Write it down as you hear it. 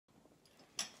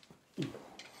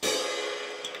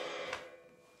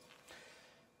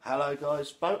Hello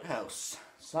guys, Boathouse.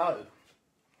 So,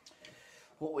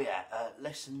 what we at?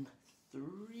 Lesson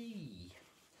 3.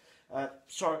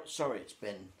 Sorry it's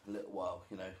been a little while,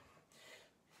 you know.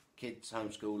 Kids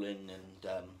homeschooling and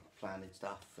planning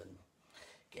stuff and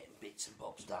getting bits and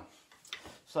bobs done.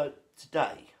 So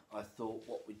today I thought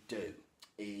what we'd do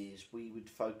is we would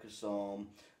focus on,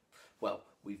 well,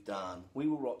 we've done We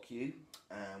Will Rock You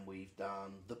and we've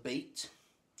done The Beat.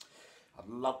 I'd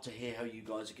love to hear how you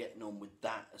guys are getting on with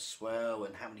that as well,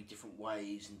 and how many different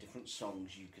ways and different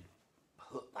songs you could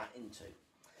put that into.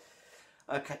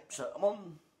 Okay, so I'm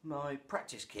on my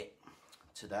practice kit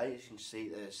today. As you can see,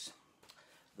 there's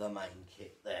the main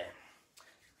kit there.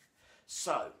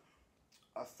 So,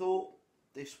 I thought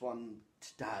this one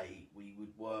today we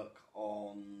would work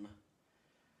on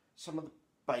some of the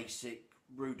basic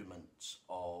rudiments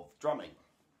of drumming,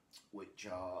 which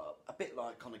are a bit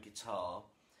like on a guitar.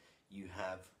 You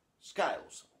have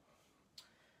scales,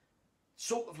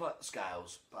 sort of like the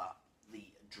scales, but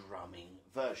the drumming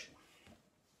version.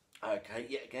 Okay,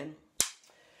 yet again,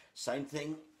 same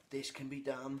thing. This can be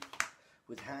done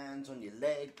with hands on your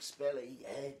legs, belly,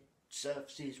 head,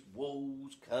 surfaces,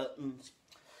 walls, curtains.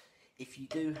 If you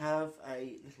do have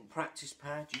a little practice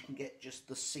pad, you can get just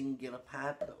the singular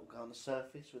pad that will go on the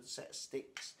surface with a set of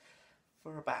sticks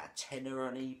for about a tenner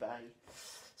on eBay.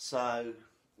 So,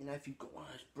 you know, if you've got one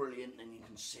of those, brilliant, and you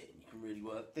can sit and you can really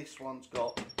work. This one's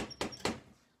got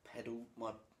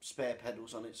my spare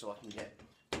pedals on it, so I can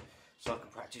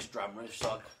practice drum riffs.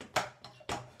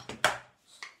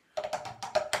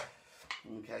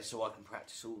 Okay, so I can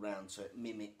practice all round, so it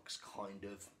mimics kind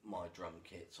of my drum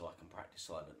kit, so I can practice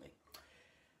silently.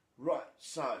 Right,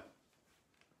 so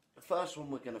the first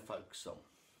one we're going to focus on,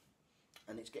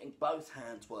 and it's getting both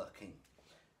hands working.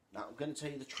 Now, I'm going to tell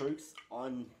you the truth.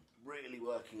 I'm really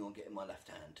working on getting my left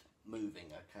hand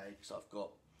moving, okay, because I've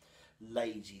got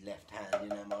lazy left hand, you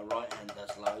know, my right hand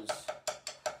does loads.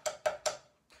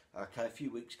 Okay, a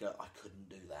few weeks ago I couldn't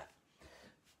do that,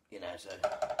 you know,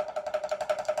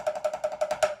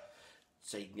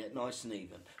 so you can get nice and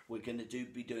even. We're going to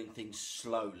be doing things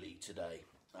slowly today,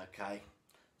 okay,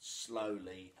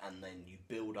 slowly, and then you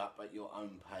build up at your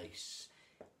own pace.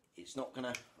 It's not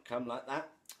going to come like that,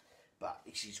 but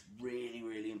this is really,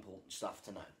 really important stuff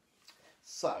to know.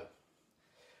 So,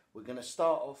 we're going to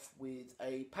start off with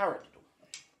a paradiddle.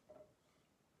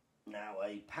 Now,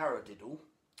 a paradiddle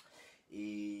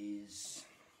is,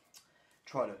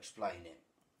 try to explain it,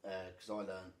 because I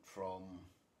learned from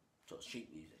sort of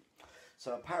sheet music.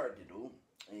 So a paradiddle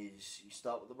is, you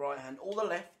start with the right hand or the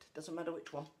left, doesn't matter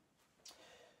which one.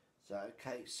 So,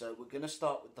 okay, so we're going to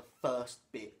start with the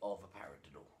first bit of a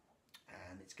paradiddle.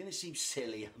 And it's going to seem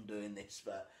silly I'm doing this,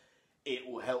 but it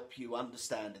will help you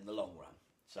understand in the long run.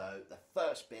 So the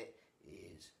first bit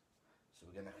is, so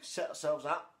we're going to set ourselves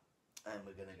up and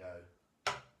we're going to go,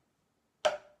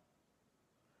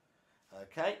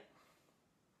 okay,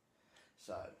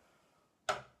 so,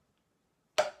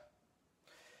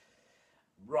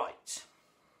 right,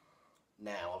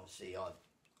 now obviously I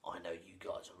know you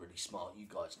guys are really smart, you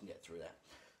guys can get through that.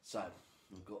 So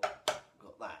we've got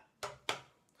that,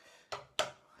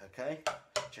 okay.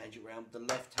 Change it around with the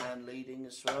left hand leading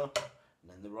as well,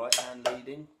 and then the right hand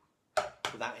leading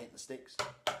without hitting the sticks.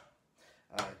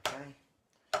 Okay.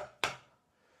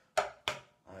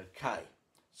 Okay,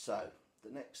 so the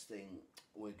next thing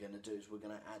we're going to do is we're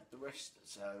going to add the rest.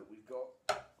 So we've got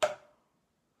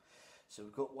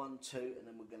 1, 2, and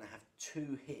then we're going to have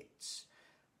 2 hits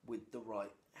with the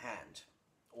right hand.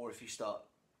 Or if you start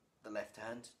the left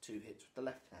hand, 2 hits with the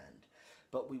left hand.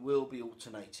 But we will be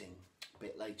alternating a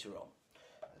bit later on.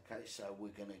 Okay, so we're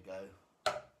going to go,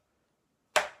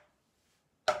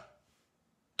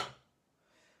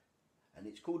 and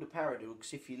it's called a paradiddle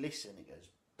because if you listen it goes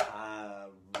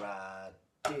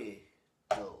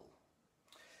paradiddle.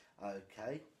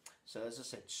 Okay, so as I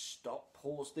said, stop,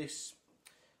 pause this,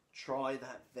 try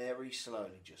that very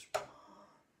slowly, just 1,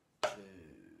 2,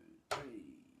 3,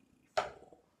 4.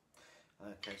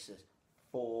 Okay, so there's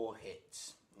 4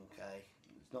 hits, okay,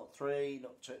 it's not 3,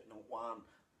 not 2, not 1,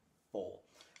 4.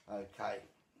 Okay,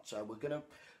 so we're gonna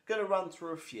run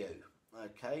through a few.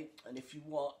 Okay, and if you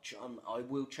watch, I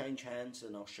will change hands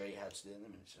and I'll show you how to do it in a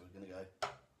minute. So we're gonna go.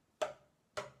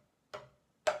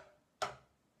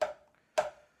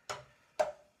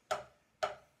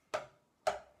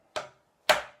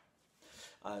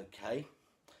 Okay,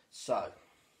 so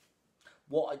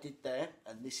what I did there,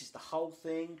 and this is the whole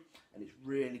thing, and it's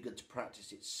really good to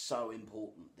practice. It's so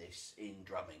important, this, in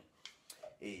drumming,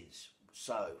 is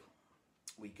so.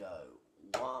 We go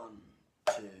 1,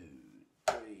 2,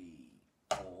 3,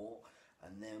 4,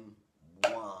 and then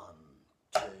 1,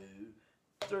 2,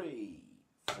 3,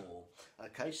 4.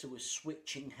 Okay, so we're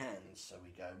switching hands. So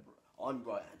we go, I'm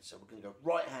right hand, so we're going to go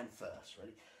right hand first.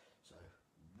 Ready? So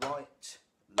right,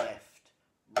 left,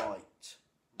 right,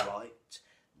 right,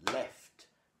 left,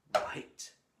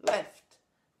 right, left,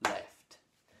 left.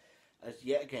 As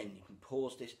yet again, you can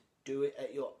pause this, do it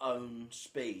at your own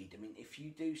speed. I mean, if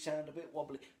you do sound a bit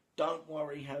wobbly, don't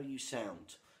worry how you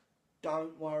sound.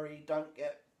 Don't worry, don't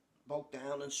get bogged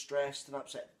down and stressed and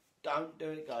upset. Don't do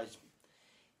it, guys.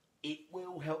 It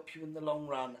will help you in the long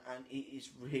run, and it is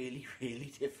really,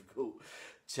 really difficult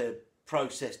to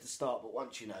process the start. But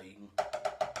once you know, you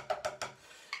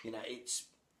can,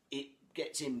 it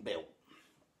gets inbuilt.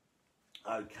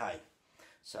 Okay,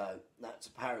 so that's a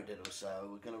paradiddle. So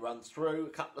we're going to run through a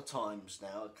couple of times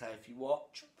now. Okay, if you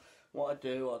watch what I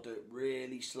do, I'll do it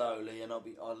really slowly, and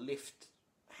I'll lift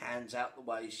hands out the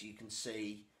way so you can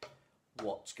see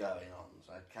what's going on.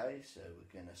 Okay, so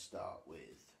we're going to start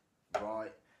with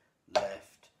right,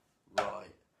 left,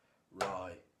 right,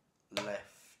 right,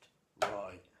 left,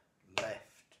 right,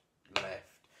 left,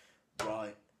 left,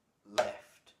 right,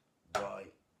 left,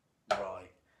 right,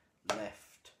 right,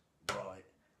 left, right,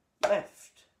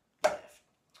 left, left.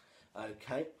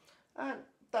 Okay, and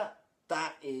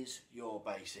that is your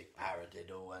basic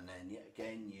paradiddle. And then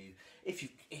again, if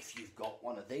you've got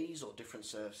one of these or different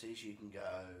surfaces, you can go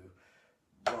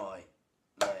right,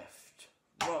 left,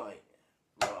 right,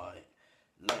 right,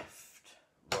 left,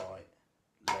 right,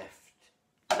 left,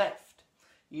 left.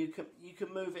 You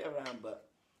can move it around, but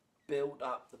build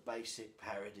up the basic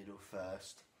paradiddle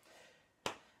first.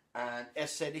 And as I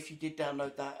said, if you did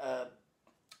download that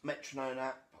metronome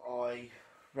app, I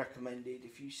recommended,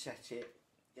 if you set it,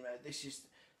 this is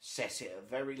set it at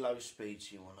very low speed, so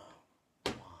you want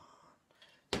to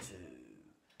 1,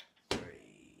 2, 3,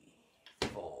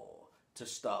 4 to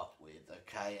start with,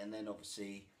 okay? And then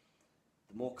obviously,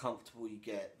 the more comfortable you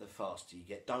get, the faster you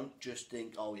get. Don't just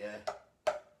think, oh yeah,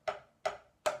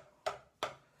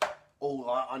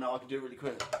 I know I can do it really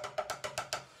quick.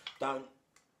 Don't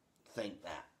think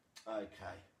that.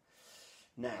 Okay.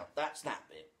 Now, that's that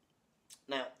bit.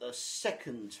 Now, the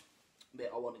second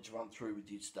bit I wanted to run through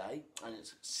with you today, and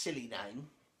it's a silly name.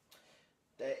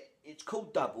 It's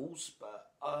called doubles,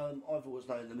 but I've always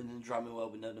known them in the drumming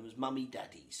world. We know them as mummy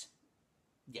daddies.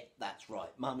 Yeah, that's right,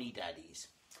 mummy daddies.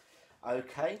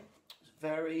 Okay, it's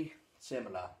very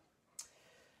similar,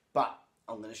 but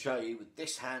I'm going to show you with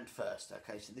this hand first.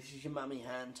 Okay, so this is your mummy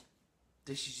hand,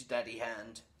 this is your daddy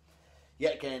hand.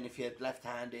 Yet again, if you're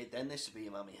left-handed, then this will be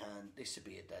your mummy hand, this will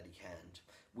be your daddy hand.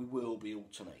 We will be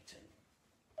alternating.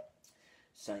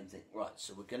 Same thing. Right,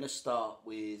 so we're going to start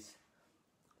with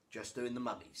just doing the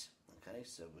mummies. Okay,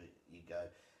 so you go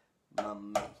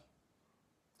mummy,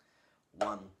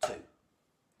 1, 2.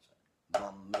 So,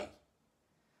 mummy,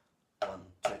 1,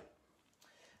 2.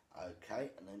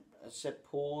 Okay, and then as I said,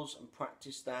 pause and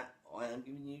practice that.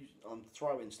 I'm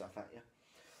throwing stuff at you.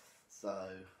 So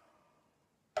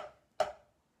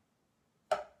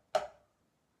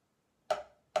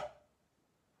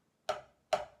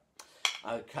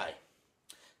okay,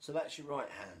 so that's your right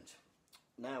hand.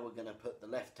 Now we're going to put the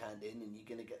left hand in, and you're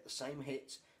going to get the same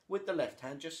hits with the left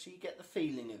hand, just so you get the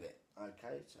feeling of it.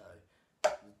 Okay, so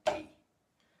D,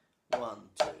 1,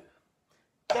 2,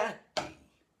 daddy,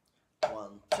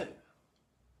 1, 2.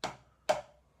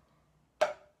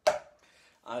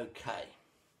 Okay,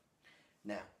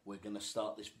 now we're going to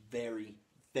start this very,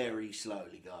 very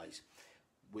slowly, guys.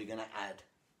 We're going to add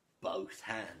both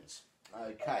hands.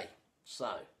 Okay,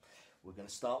 so we're going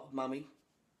to start with mummy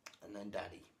and then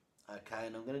daddy. Okay,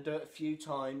 and I'm going to do it a few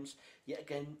times. Yet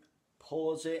again,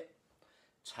 pause it,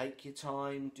 take your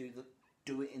time,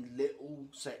 do it in little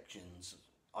sections.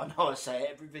 I know I say it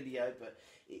every video, but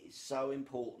it is so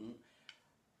important.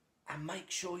 And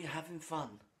make sure you're having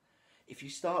fun. If you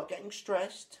start getting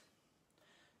stressed,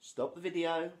 stop the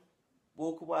video,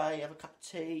 walk away, have a cup of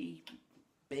tea,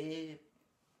 beer,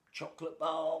 chocolate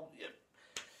bar,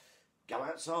 go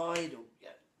outside, or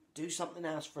do something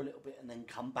else for a little bit, and then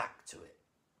come back to it.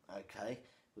 Okay,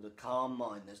 with a calm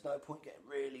mind. There's no point getting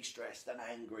really stressed and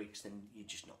angry, because then you're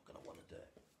just not going to want to do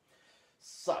it.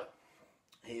 So,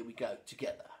 here we go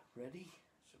together. Ready?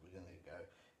 So we're going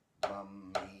to go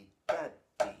mummy,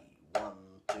 daddy, 1,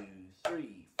 2,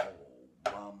 3, 4.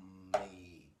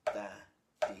 Mummy,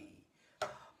 daddy,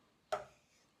 1,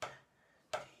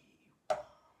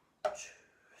 2,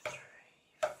 3,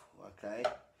 4. Okay,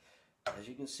 as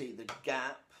you can see, the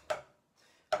gap.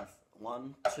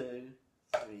 1, 2,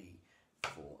 3,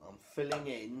 4. I'm filling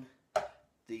in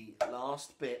the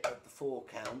last bit of the 4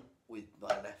 count with my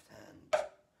left hand.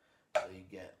 So you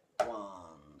get 1,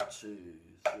 2,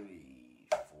 3,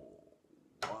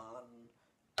 4. 1,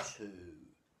 2,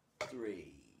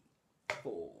 3,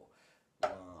 4.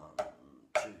 1,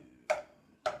 2.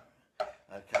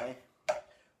 Okay.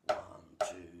 1,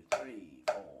 2, 3,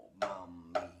 4.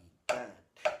 Mummy, Dad.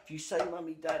 If you say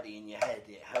Mummy, Daddy in your head,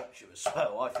 it helps you as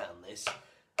well. I found this.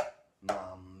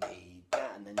 Mummy,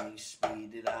 Dad, and then you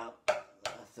speed it up.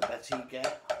 The better you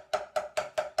get.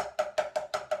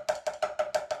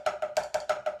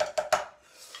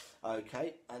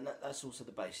 Okay, and that's also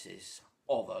the basis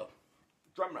of a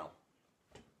drum roll.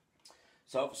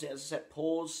 So obviously, as I said,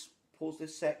 pause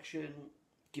this section,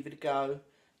 give it a go,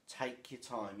 take your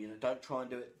time. You know, don't try and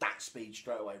do it that speed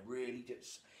straight away. Really,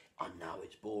 just, I know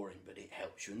it's boring, but it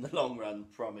helps you in the long run.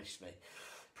 Promise me.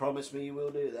 Promise me you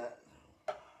will do that.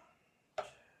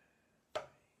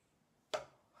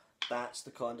 That's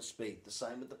the kind of speed. The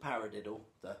same with the paradiddle.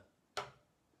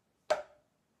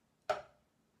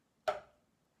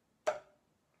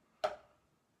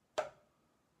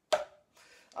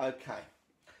 Okay.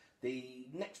 The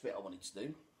next bit I wanted to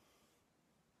do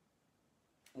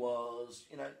was,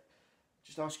 you know,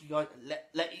 just ask you guys,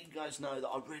 let you guys know that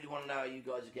I really want to know how you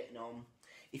guys are getting on.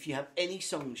 If you have any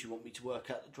songs you want me to work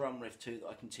out the drum riff to that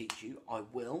I can teach you, I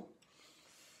will.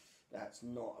 That's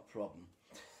not a problem.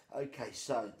 Okay,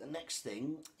 so the next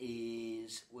thing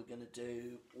is we're going to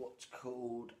do what's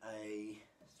called a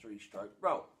 3-stroke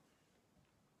roll.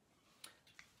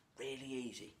 Really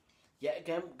easy. Yet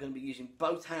again, we're going to be using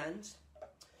both hands,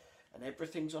 and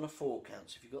everything's on a 4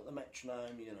 count. So if you've got the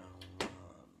metronome, you know,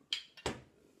 1,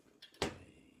 2,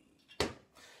 3,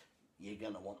 you're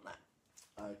going to want that.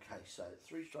 Okay, so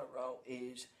 3-stroke roll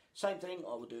is same thing.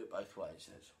 I will do it both ways.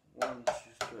 So it's 1, 2,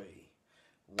 3,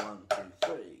 1, 2,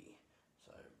 3.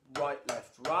 So right,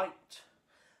 left, right,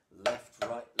 left,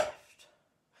 right, left,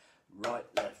 right,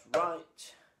 left,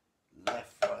 right,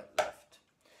 left, right, left.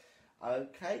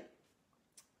 Okay.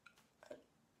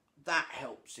 That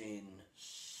helps in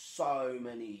so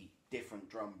many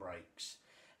different drum breaks,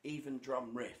 even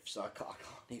drum riffs. I can't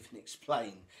even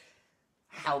explain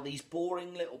how these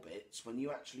boring little bits, when you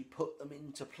actually put them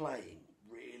into playing,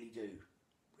 really do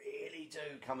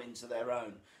come into their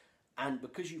own. And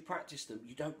because you practice them,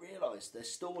 you don't realise they're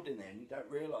stored in there, and you don't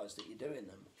realise that you're doing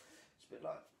them. It's a bit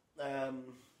like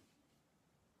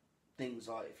things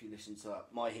like, if you listen to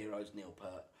My Hero's Neil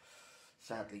Peart,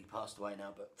 sadly he passed away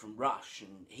now, but from Rush,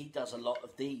 and he does a lot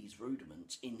of these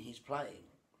rudiments in his playing,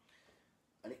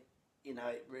 and it, you know,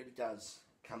 it really does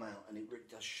come out, and it really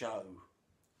does show,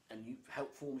 and you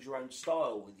help forms your own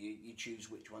style with you. You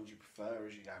choose which ones you prefer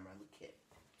as you go around the kit.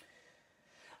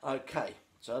 Okay,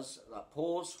 so as that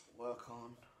pause, work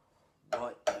on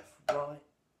right, left, right,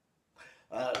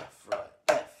 left, right,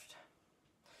 left,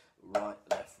 right,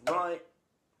 left, right,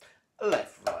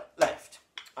 left, right, left.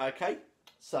 Okay,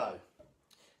 so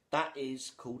that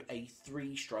is called a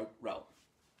 3-stroke roll.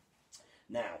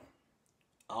 Now,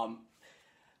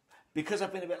 because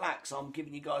I've been a bit lax, I'm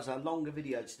giving you guys a longer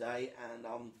video today, and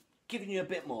I'm giving you a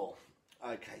bit more.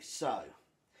 Okay, so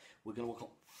we're going to work on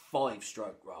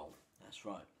 5-stroke roll. That's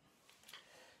right.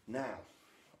 Now,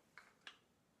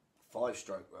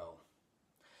 5-stroke roll.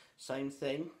 Same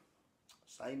thing.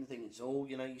 It's all,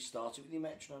 you know, you start it with your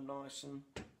metronome nice and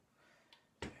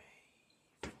 3,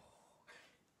 4.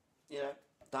 You know,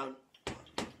 don't,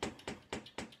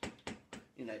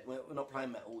 you know, we're not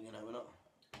playing metal, you know, we're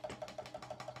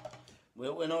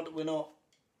not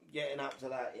getting up to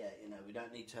that yet, you know, we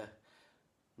don't need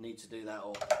to do that,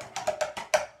 or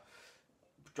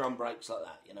drum breaks like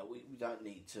that, you know, we don't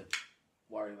need to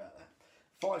worry about that.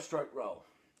 5-stroke roll,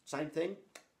 same thing.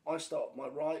 I start with my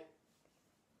right,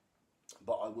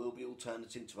 but I will be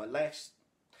alternating to my left.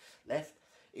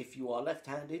 If you are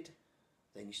left-handed,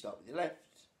 then you start with your left,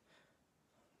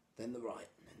 then the right.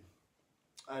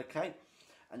 Okay,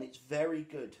 and it's very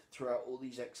good throughout all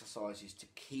these exercises to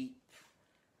keep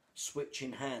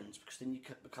switching hands, because then you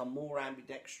can become more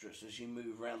ambidextrous as you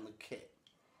move around the kit.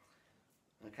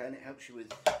 Okay, and it helps you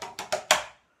with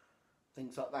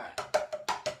things like that.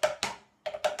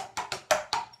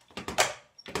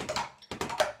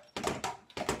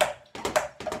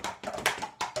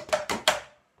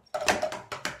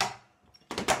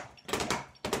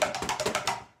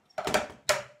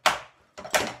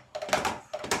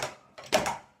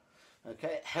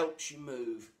 Okay, it helps you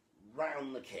move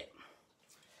round the kit.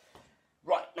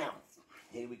 Right, now,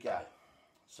 here we go.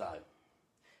 So,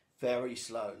 very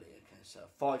slowly. Okay, so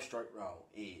 5-stroke roll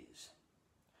is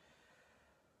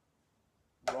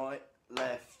right,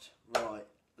 left, right,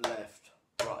 left,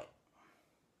 right.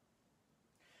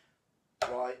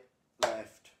 Right,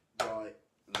 left, right,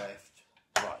 left,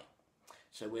 right.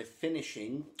 So we're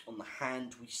finishing on the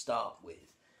hand we start with.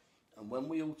 And when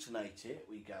we alternate it,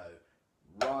 we go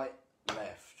right,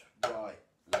 left, right,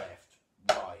 left,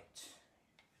 right.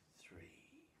 3,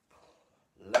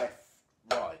 4. Left,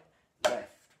 right, left,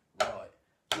 right,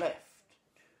 left.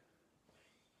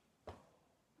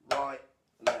 Right,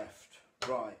 left,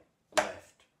 right,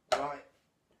 left, right.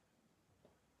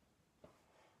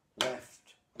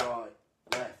 Left, right,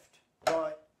 left,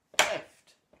 right,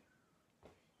 left.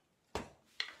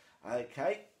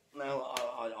 Okay, now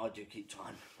I do keep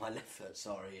time. My left foot,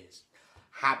 sorry, it's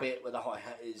habit with a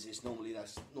hi-hat is that's normally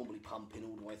pumping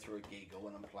all the way through a gig, or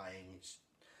when I'm playing, it's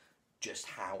just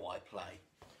how I play.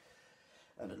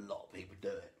 And a lot of people do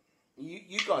it.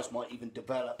 You guys might even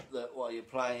develop that while you're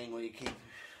playing, or you keep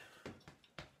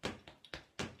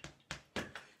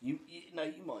you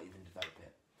might even develop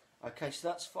it. Okay, so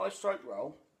that's 5-stroke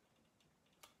roll.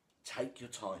 Take your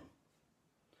time.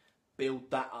 Build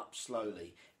that up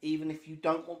slowly. Even if you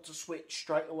don't want to switch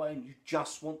straight away and you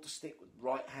just want to stick with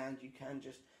right hand, you can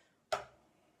just...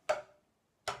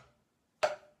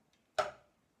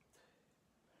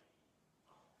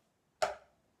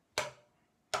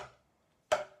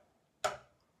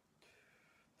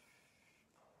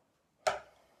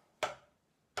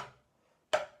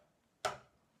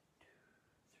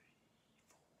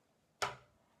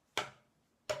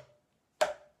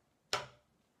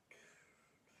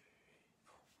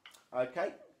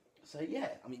 Okay, so yeah,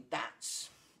 I mean, that's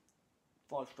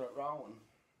 5-stroke roll.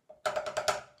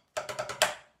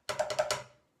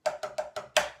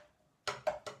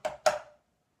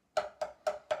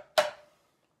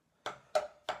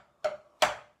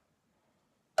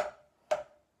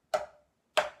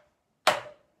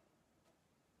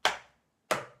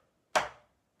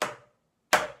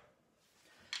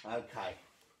 Okay,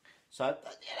 so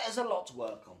yeah, there's a lot to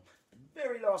work on. The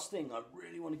very last thing I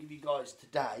really want to give you guys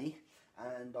today,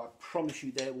 and I promise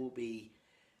you there will be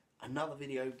another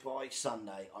video by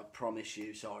Sunday. I promise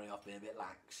you. Sorry, I've been a bit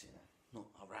lax. I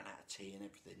ran out of tea and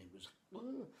everything. It was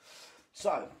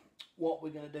so. What we're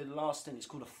going to do, the last thing, is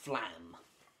called a flam,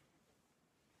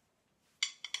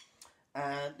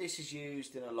 and this is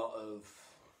used in a lot of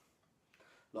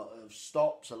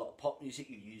stops, a lot of pop music.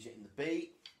 You use it in the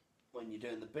beat when you're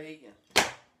doing the beat. Yeah.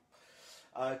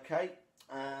 Okay,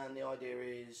 and the idea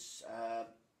is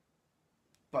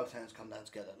both hands come down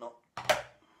together. Not.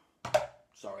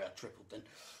 Sorry, I tripled then.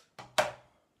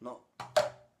 Not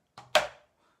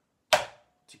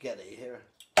together. You hear it?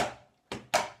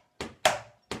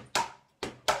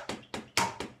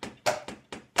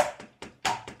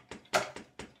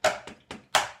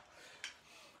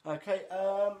 Okay.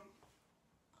 I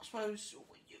suppose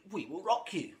We Will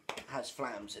Rock You has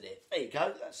flams in it. There you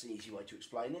go. That's the easy way to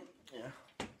explain it. Yeah.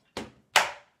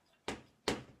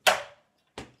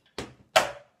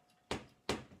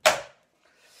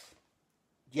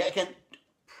 Yet again,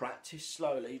 practice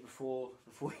slowly before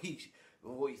you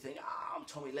think, I'm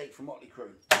Tommy Lee from Motley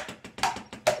Crue.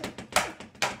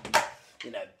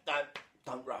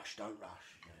 Don't rush.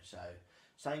 So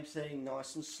same thing,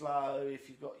 nice and slow. If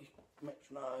you've got your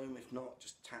metronome, if not,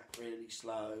 just tap really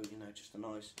slow. Just a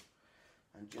nice,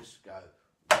 and just go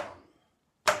 1,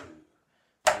 2,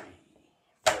 3,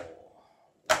 4.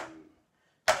 1,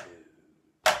 2.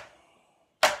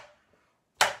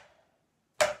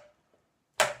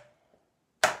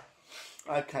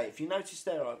 Okay, if you notice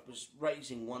there, I was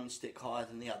raising one stick higher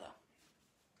than the other,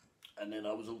 and then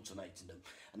I was alternating them,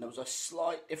 and there was a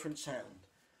slight different sound.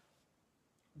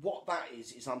 What that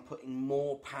is I'm putting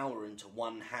more power into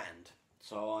one hand,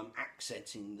 so I'm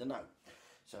accenting the note.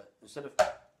 So instead of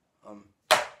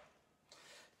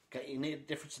okay, you need a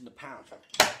difference in the power.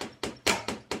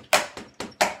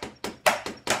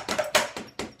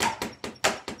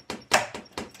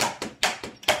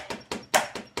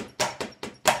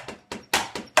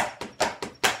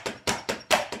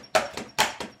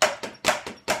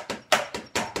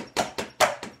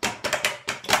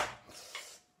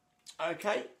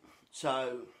 Okay,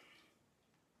 so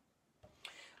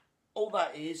all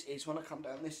that is when I come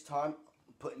down this time,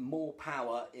 I'm putting more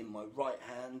power in my right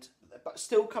hand, but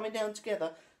still coming down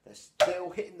together. They're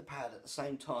still hitting the pad at the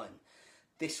same time.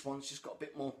 This one's just got a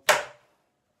bit more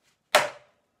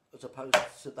as opposed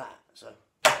to that. So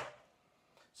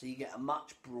you get a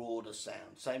much broader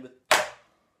sound. Same with...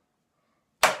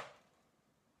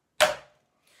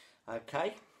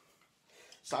 Okay,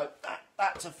 so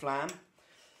that's a flam.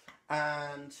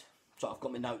 And so I've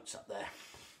got my notes up there,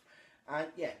 and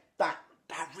yeah, that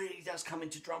really does come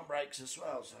into drum breaks as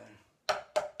well. So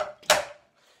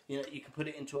you can put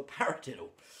it into a paradiddle,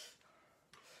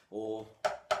 or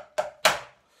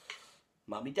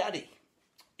Mummy Daddy,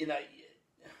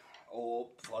 or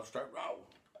 5-stroke roll.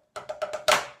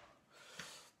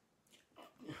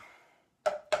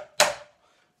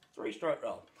 3-stroke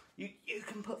roll. You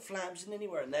can put flams in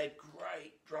anywhere, and they're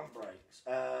great drum breaks.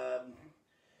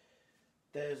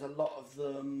 There's a lot of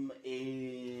them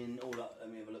in. Oh, let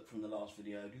me have a look from the last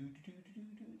video.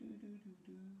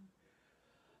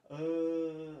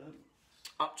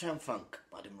 Uptown Funk.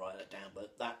 I didn't write that down,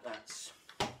 but that's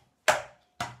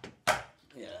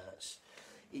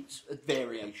it's a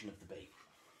variation of the beat.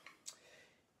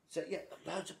 So yeah,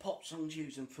 loads of pop songs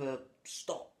use them for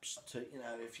stops to, you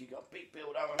know, if you got a big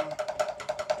build going on.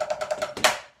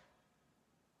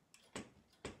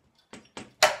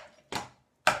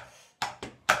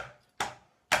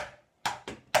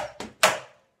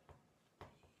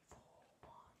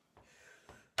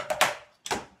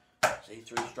 See,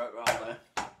 3-stroke roll there.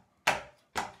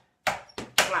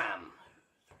 Slam.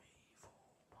 3, 4,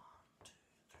 1,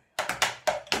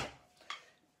 2,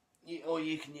 3. Or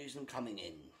you can use them coming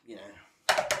in, you know.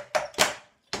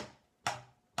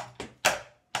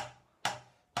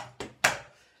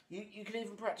 You can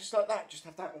even practice like that. Just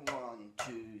have that one. 1,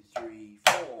 2, 3,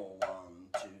 4. 1,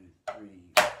 2, 3.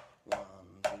 1,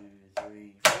 2,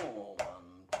 3, 4. 1,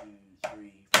 2,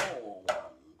 3, 4. 1,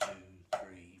 2,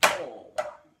 3, 4.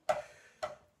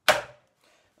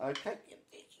 1. Okay,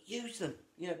 use them.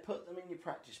 You know, put them in your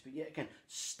practice. But yet again,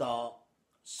 start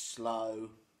slow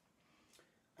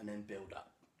and then build up.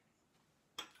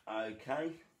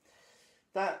 Okay,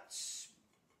 that's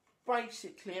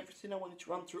basically everything I wanted to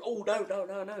run through. Oh,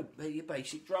 no. Your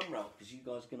basic drum roll, because you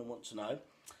guys are going to want to know.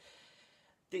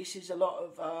 This is a lot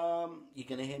of, you're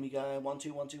going to hear me going 1,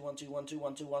 2, 1, 2, 1, 2, 1, 2,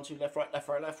 1, 2, 1, 2, left, right, left,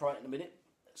 right, left, right in a minute.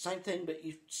 Same thing, but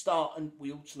you start and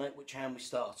we alternate which hand we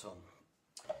start on.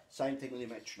 Same thing with your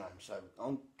metronome. So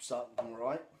I'm starting from the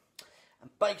right. And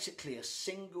basically a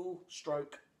single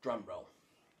stroke drum roll.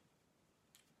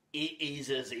 It is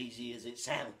as easy as it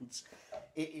sounds.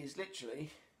 It is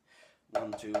literally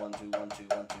 1, 2, 1, 2, 1, 2, 1, 2,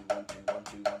 1, 2, 1, 2, 1,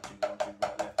 2, 1, 2, 1, 2,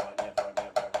 right, left, right, left, right,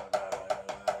 left, right,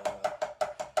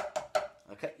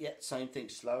 right. Okay, yeah, same thing.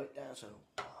 Slow it down. So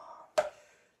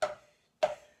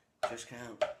just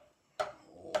count.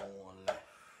 Left.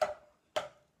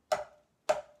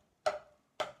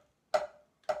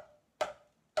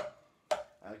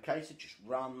 Okay, so just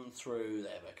run through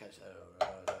there. Okay, so.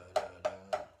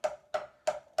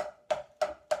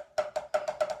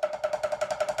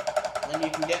 And you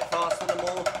can get faster than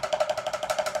more.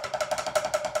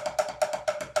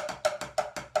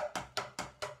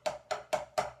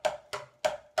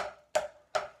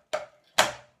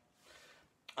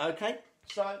 Okay,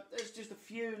 so there's just a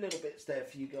few little bits there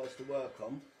for you guys to work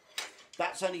on.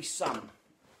 That's only some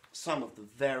of the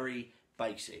very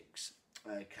basics.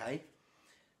 Okay.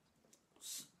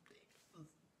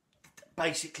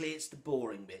 Basically, it's the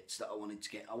boring bits that I wanted to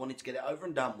get. I wanted to get it over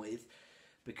and done with,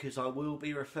 because I will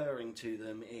be referring to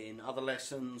them in other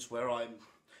lessons where I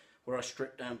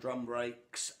strip down drum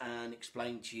breaks and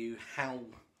explain to you how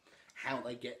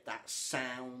they get that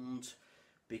sound.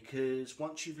 Because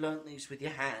once you've learnt these with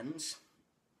your hands,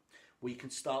 we can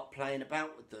start playing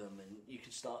about with them, and you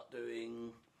can start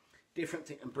doing different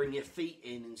things and bring your feet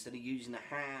in instead of using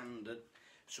a hand, and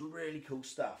some really cool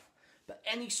stuff. But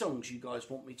any songs you guys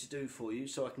want me to do for you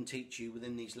so I can teach you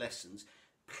within these lessons,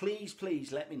 please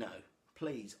let me know.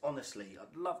 Please, honestly,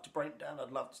 I'd love to break down.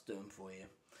 I'd love to do them for you.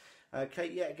 Okay,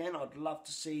 yeah, again, I'd love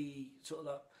to see sort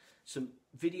of some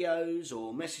videos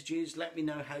or messages. Let me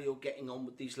know how you're getting on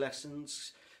with these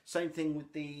lessons. Same thing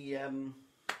with the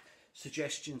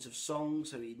suggestions of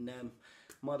songs. I mean,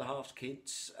 my other half's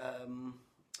kids,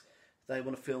 they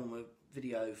want to film a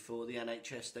video for the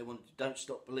NHS. They want to Don't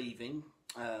Stop Believing.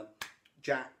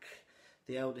 Jack,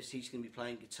 the eldest, he's going to be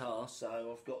playing guitar,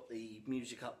 so I've got the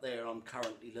music up there. I'm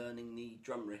currently learning the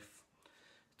drum riff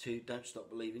to Don't Stop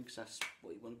Believing, because that's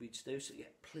what he wanted me to do. So yeah,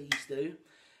 please do.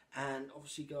 And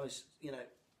obviously, guys, you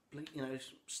know,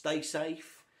 stay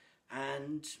safe,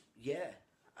 and yeah,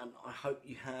 and I hope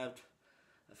you had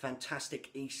a fantastic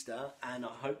Easter, and I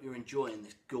hope you're enjoying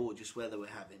this gorgeous weather we're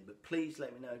having. But please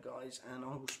let me know, guys, and I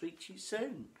will speak to you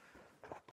soon.